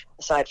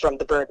 aside from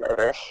the bird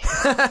murder.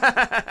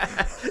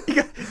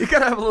 you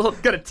gotta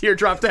have got a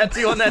teardrop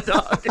tattoo on that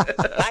dog.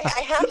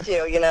 I have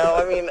to,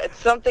 I mean, it's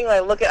something I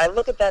look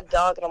at that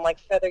dog and I'm like,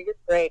 Feather, you're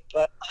great,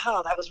 but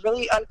that was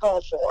really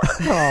uncalled for.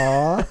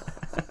 Aww.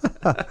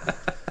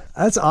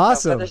 That's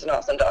awesome. Feather's an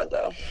awesome dog,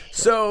 though.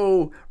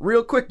 So,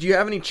 real quick, do you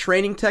have any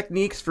training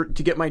techniques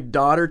to get my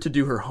daughter to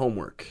do her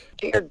homework?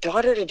 Get your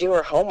daughter to do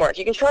her homework.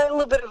 You can try a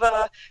little bit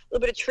of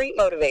treat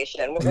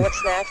motivation. What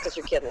snacks does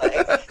your kid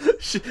like?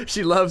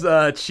 She loves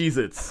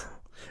Cheez-Its.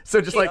 So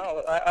just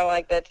I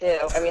like that too.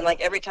 I mean,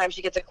 like, every time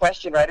she gets a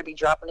question right, I'd be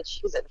dropping a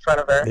Cheez-It in front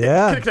of her.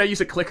 Yeah. Can I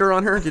use a clicker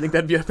on her? Do you think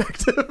that'd be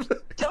effective?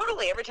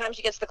 Totally. Every time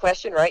she gets the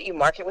question right, you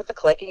mark it with the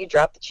click and you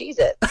drop the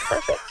Cheez-It.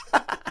 Perfect.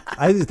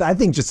 I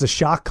think just a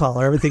shock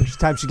collar. Every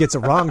time she gets it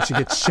wrong, she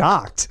gets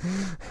shocked.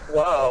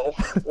 Whoa.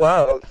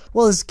 Well,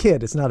 it's a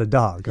kid. It's not a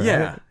dog.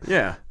 Right?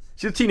 Yeah.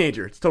 She's a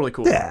teenager. It's totally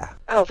cool. Yeah.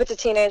 Oh, if it's a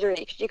teenager,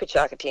 you could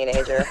shock a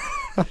teenager.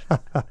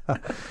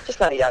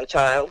 Just not a young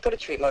child. Go to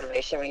treat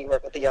motivation when you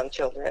work with the young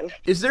children.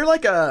 Is there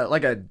like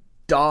a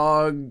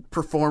dog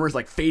performers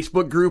like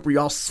Facebook group where you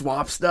all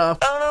swap stuff?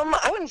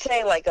 I wouldn't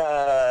say like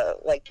a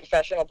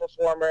professional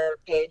performer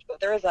page,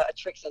 but there is a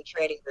tricks and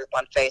training group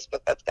on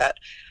Facebook that's got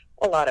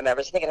a lot of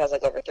members. I think it has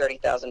like over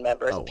 30,000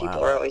 members. And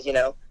people are always,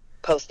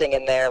 posting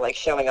in there, like,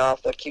 showing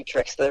off what cute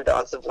tricks their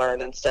dogs have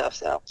learned and stuff.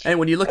 So, and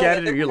when you look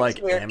at it, you're like,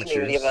 weird amateurs.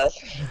 Community of us.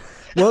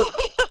 Well,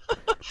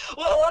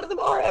 a lot of them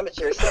are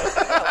amateurs. So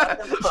a lot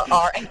of them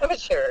are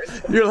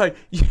amateurs. You're like,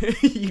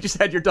 you just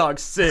had your dog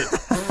sit.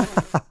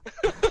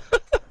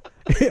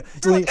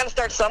 Someone's got to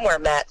start somewhere,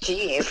 Matt.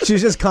 Jeez.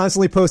 She's just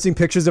constantly posting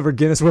pictures of her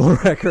Guinness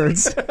World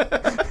Records.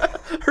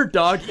 Her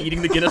dog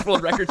eating the Guinness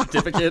World Record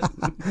certificate.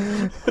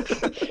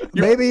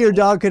 Maybe your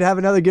dog could have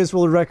another Guinness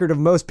World Record of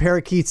most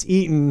parakeets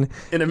eaten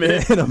in a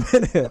minute. That's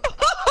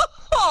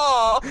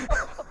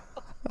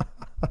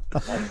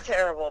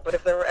terrible. But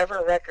if there were ever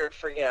a record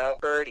for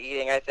bird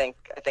eating, I think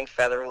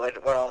Feather would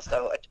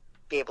also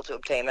be able to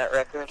obtain that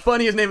record.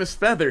 Funny, his name is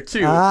Feather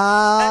too.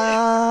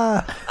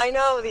 I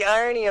know the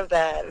irony of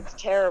that. It's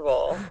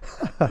terrible.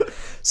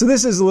 So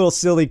this is a little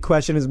silly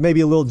question. It's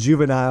maybe a little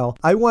juvenile.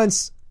 I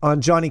once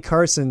on Johnny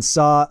Carson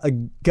saw a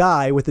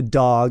guy with a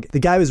dog. The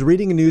guy was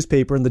reading a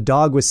newspaper and the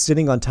dog was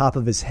sitting on top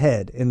of his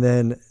head. And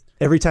then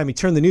every time he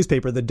turned the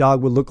newspaper, the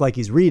dog would look like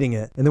he's reading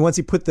it. And then once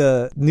he put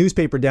the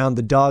newspaper down,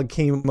 the dog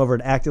came over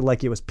and acted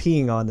like it was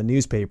peeing on the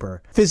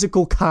newspaper.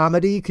 Physical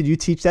comedy. Could you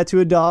teach that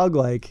to a dog?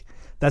 Like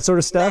that sort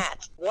of stuff?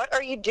 Matt, what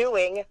are you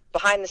doing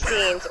behind the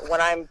scenes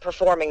when I'm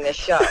performing this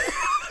show?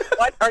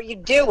 What are you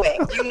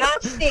doing? Do you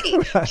not see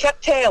Chuck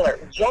Taylor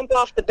jump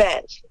off the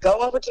bench, go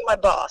over to my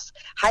boss,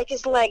 hike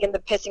his leg in the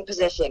pissing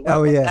position,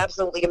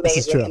 absolutely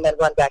amazing, and then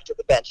run back to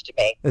the bench to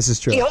me? This is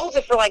true. He holds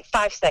it for like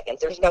 5 seconds.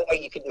 There's no way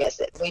you could miss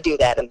it. We do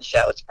that in the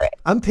show. It's great.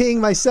 I'm peeing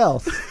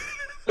myself.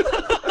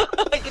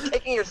 You're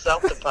taking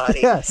yourself to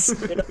potty. Yes.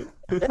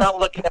 You're not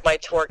looking at my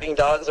twerking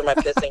dogs or my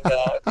pissing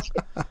dogs.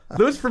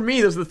 Those are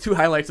the two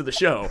highlights of the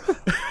show.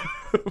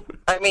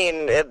 I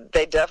mean,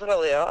 they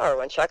definitely are.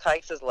 When Chuck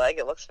hikes his leg,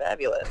 it looks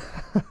fabulous.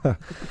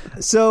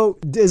 So,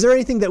 is there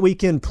anything that we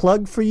can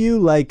plug for you,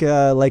 like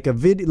a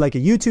video, like a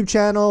YouTube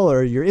channel,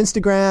 or your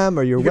Instagram,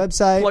 or your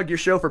website? Plug your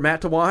show for Matt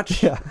to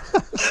watch. Yeah.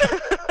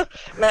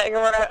 Matt, I'm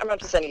going to have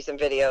to send you some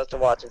videos to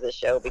watch of this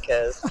show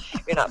because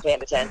you're not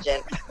paying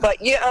attention. But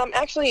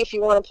actually, if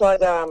you want to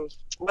plug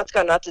What's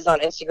Gone Nuts is on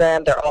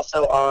Instagram. They're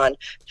also on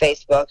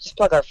Facebook. Just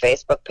plug our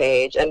Facebook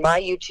page. And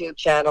my YouTube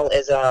channel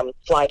is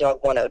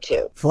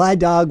FlyDog102.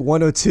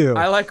 FlyDog102.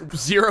 I like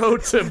 0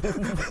 to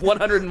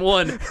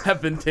 101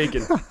 have been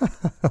taken.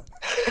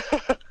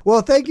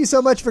 Well, thank you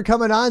so much for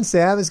coming on,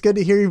 Sam. It's good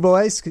to hear your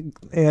voice,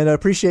 and I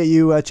appreciate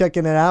you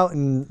checking it out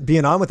and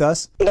being on with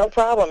us. No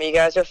problem. You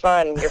guys are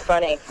fun. You're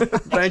funny.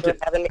 Thank you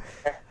for having me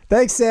here.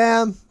 Thanks,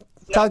 Sam.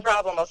 No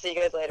problem. I'll see you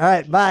guys later. All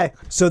right, bye.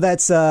 So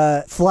that's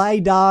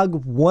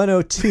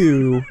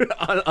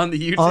FlyDog102 on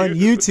the YouTube. On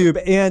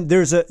YouTube, and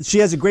she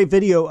has a great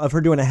video of her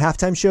doing a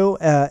halftime show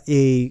at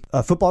a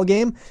football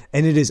game,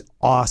 and it is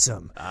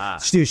awesome.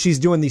 She's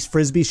doing these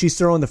frisbees. She's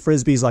throwing the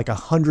frisbees like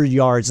 100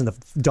 yards, and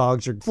the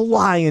dogs are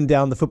flying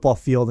down the football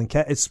field, and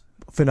it's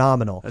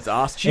phenomenal. That's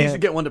awesome. She used to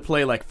get one to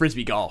play like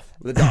frisbee golf.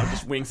 The dog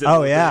just wings it.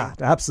 Oh yeah,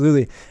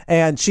 absolutely.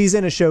 And she's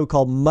in a show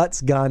called Mutts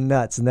Gone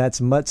Nuts, and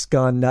that's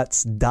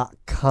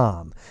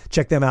muttsgonenuts.com.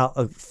 Check them out.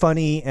 A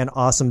funny and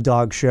awesome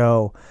dog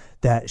show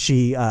that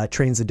she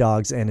trains the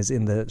dogs and is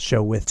in the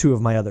show with two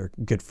of my other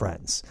good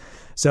friends.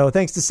 So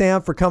thanks to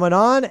Sam for coming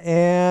on,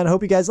 and I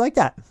hope you guys like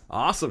that.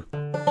 Awesome.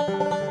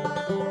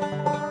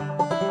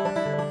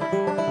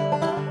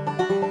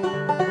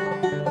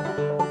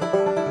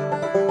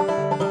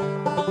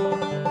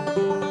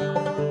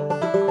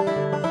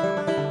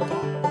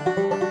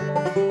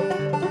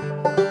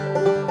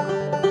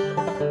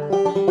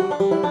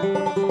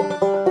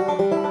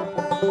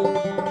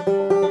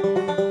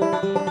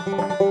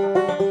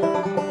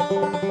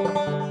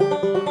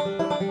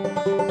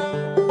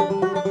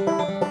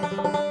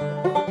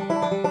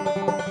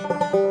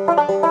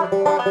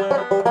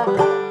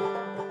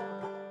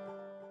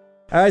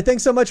 All right,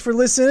 thanks so much for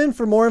listening.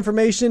 For more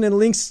information and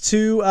links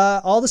to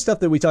all the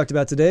stuff that we talked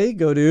about today,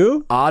 go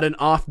to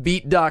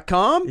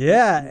oddandoffbeat.com.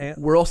 Yeah.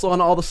 We're also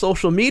on all the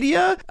social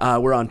media.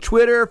 We're on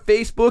Twitter,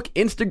 Facebook,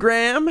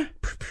 Instagram.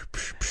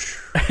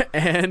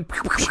 And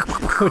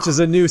which is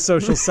a new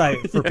social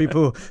site for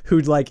people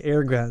who'd like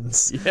air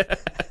guns. Yeah.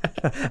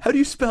 How do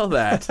you spell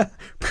that?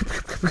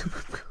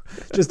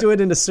 Just do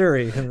it into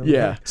Surrey.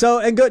 Yeah. So,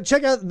 and go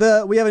check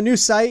out we have a new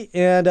site,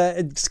 and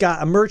it's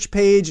got a merch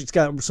page. It's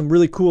got some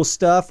really cool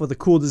stuff with a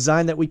cool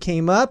design that we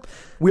came up.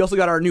 We also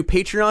got our new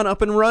Patreon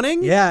up and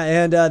running. Yeah,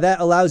 and that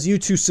allows you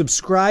to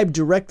subscribe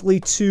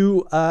directly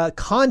to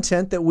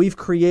content that we've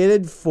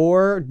created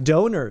for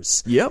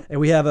donors. Yep. And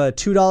we have a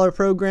 $2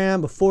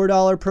 program, a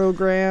 $4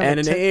 program. And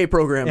an AA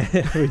program.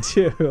 We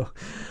do.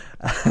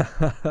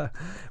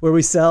 Where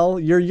we sell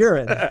your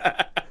urine.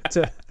 It's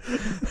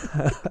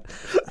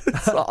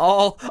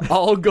all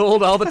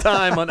gold all the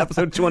time on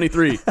episode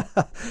 23.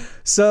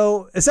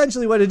 So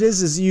essentially what it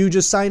is you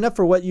just sign up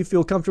for what you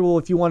feel comfortable.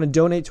 If you want to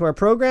donate to our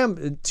program,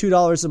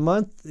 $2 a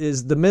month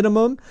is the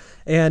minimum.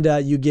 And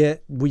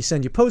we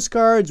send you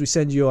postcards, we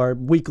send you our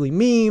weekly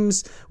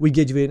memes, we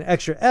give you an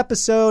extra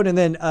episode, and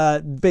then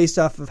based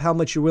off of how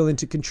much you're willing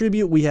to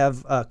contribute, we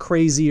have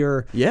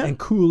crazier and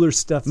cooler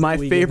stuff. My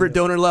favorite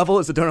donor level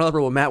is the donor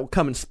level where Matt will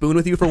come and spoon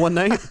with you for one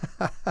night.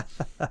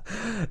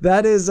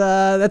 That's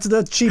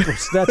the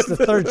cheapest. That's the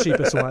third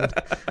cheapest one.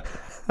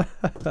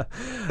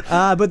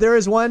 But there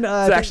is one.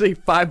 It's actually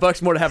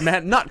 $5 more to have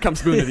Matt not come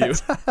spoon with you.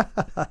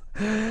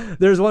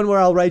 There's one where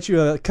I'll write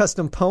you a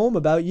custom poem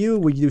about you.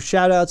 We do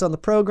shout outs on the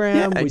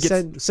program. We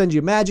send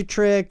you a magic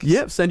trick.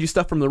 Yep, send you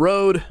stuff from the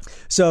road.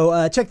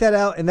 So check that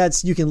out, and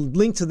you can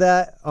link to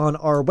that on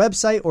our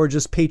website or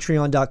just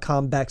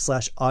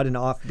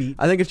patreon.com/odd-and-offbeat.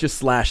 I think it's just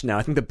slash now.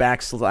 I think the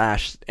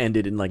backslash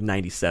ended in like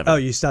 97. Oh,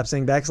 you stopped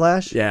saying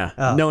backslash? Yeah.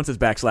 Oh. No one says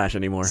backslash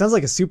anymore. Sounds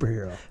like a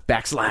superhero.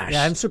 Backslash.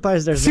 Yeah, I'm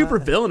surprised there's super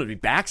villain would be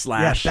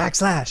backslash. Yeah,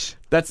 backslash.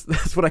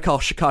 That's what I call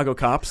Chicago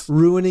cops.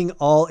 Ruining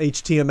all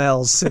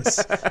HTMLs since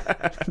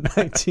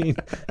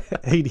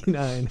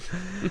 1989.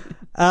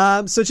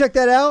 So check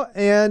that out.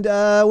 And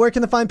where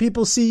can the fine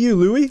people see you,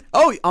 Louie?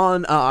 Oh,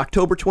 on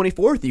October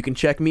 24th, you can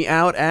check me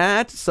out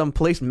at some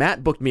place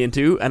Matt booked me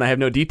into, and I have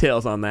no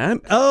details on that.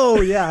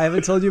 Oh, yeah. I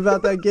haven't told you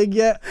about that gig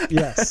yet.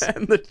 Yes.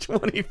 And the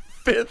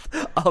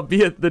 25th, I'll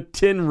be at the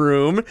Tin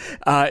Room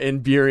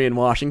in Burien,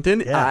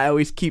 Washington. Yeah. I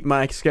always keep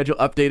my schedule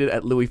updated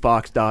at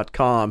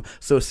louisfox.com.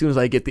 So as soon as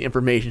I get the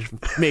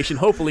information,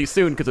 hopefully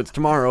soon, because it's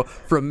tomorrow,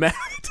 from Matt.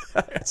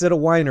 It's at a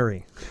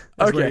winery.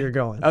 That's where you're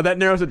going. Oh, that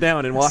narrows it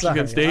down in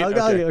Washington State?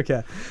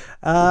 Okay.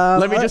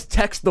 Let me just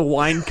text the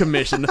wine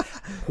commission.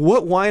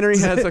 What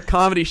winery has a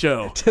comedy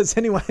show? Does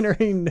any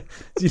winery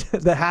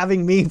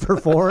having me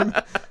perform?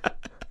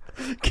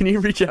 Can you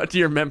reach out to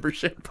your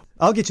membership?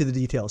 I'll get you the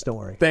details. Don't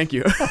worry. Thank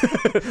you.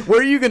 Where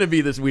are you going to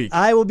be this week?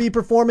 I will be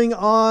performing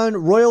on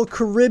Royal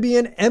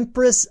Caribbean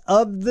Empress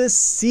of the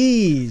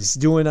Seas,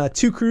 doing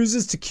 2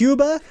 cruises to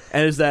Cuba.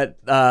 And is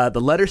that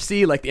the letter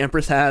C, like the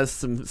Empress has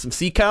some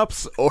sea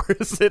cups, or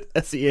is it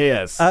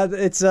SEAS?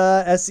 It's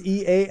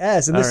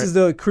SEAS, and this is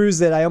the cruise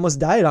that I almost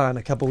died on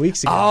a couple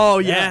weeks ago. Oh,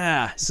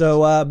 yeah.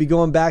 So I'll be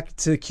going back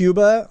to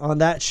Cuba on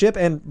that ship,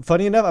 and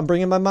funny enough, I'm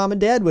bringing my mom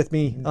and dad with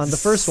me on the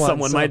first one.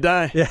 Someone might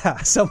die.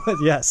 Yeah, someone,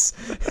 yes.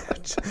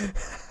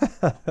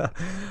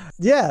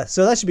 Yeah,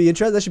 so that should be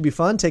interesting. That should be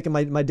fun. Taking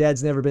my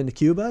dad's never been to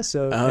Cuba,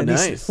 so and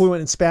nice. He's fluent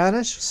in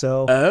Spanish.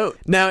 So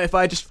now if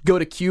I just go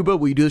to Cuba,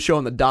 will you do the show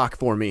on the dock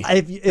for me?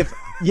 If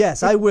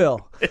yes, I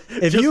will.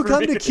 If you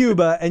come to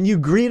Cuba and you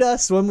greet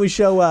us when we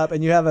show up,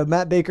 and you have a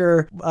Matt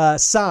Baker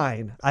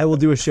sign, I will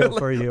do a show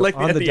for you like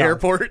on at the dock,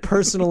 airport,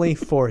 personally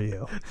for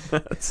you.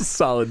 That's a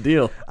solid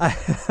deal.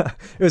 It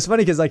was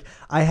funny because I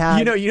had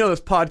you know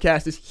this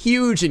podcast is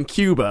huge in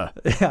Cuba.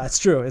 Yeah, it's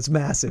true. It's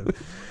massive.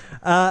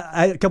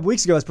 A couple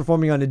weeks ago, I was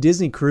performing on a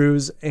Disney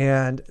cruise,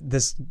 and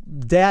this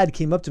dad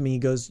came up to me. He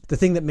goes, "The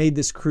thing that made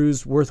this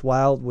cruise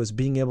worthwhile was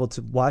being able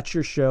to watch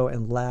your show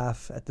and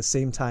laugh at the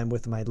same time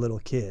with my little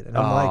kid." And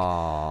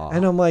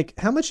I'm like,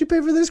 "How much you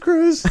pay for this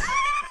cruise?"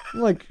 I'm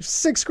like,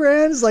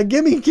 $6,000. It's like,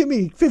 give me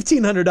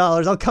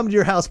 $1,500. I'll come to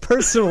your house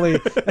personally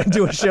and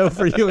do a show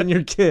for you and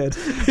your kid.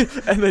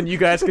 And then you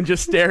guys can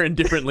just stare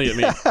indifferently at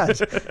me. Yeah,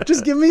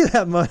 just give me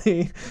that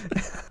money.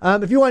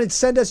 If you want to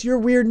send us your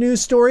weird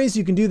news stories,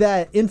 you can do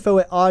that at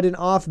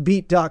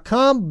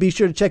info@oddandoffbeat.com. Be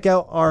sure to check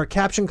out our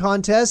caption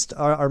contest,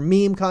 our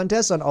meme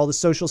contest on all the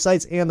social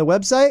sites and the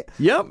website.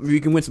 Yep, you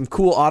can win some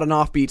cool Odd and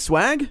Offbeat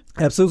swag.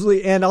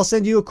 Absolutely, and I'll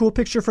send you a cool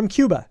picture from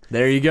Cuba.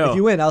 There you go. If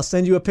you win, I'll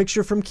send you a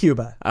picture from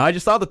Cuba. I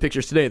just saw the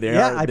pictures today.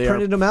 I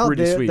printed them out.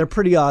 They're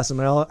pretty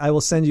awesome. And I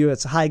will send you.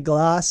 It's high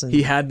gloss. And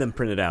he had them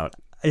printed out.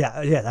 Yeah.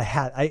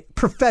 I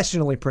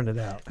professionally printed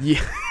out.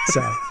 Yeah.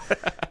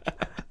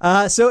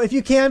 So if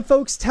you can,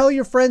 folks, tell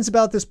your friends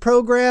about this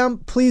program.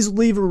 Please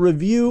leave a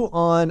review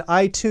on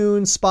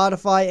iTunes,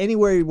 Spotify,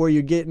 anywhere where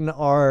you're getting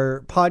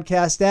our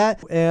podcast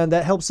at, and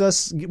that helps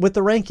us with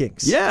the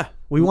rankings. Yeah.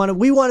 We want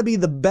to be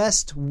the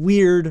best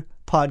weird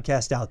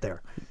podcast out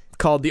there.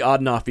 Called the Odd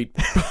and Offbeat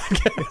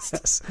podcast.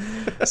 Yes.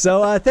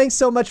 So thanks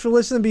so much for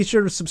listening. Be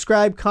sure to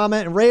subscribe,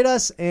 comment, and rate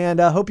us, and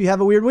hope you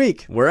have a weird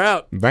week. We're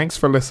out. Thanks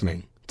for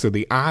listening to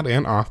the Odd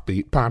and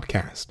Offbeat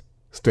podcast.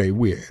 Stay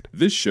weird.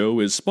 This show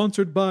is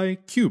sponsored by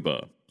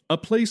Cuba, a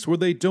place where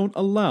they don't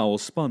allow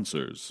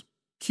sponsors.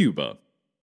 Cuba.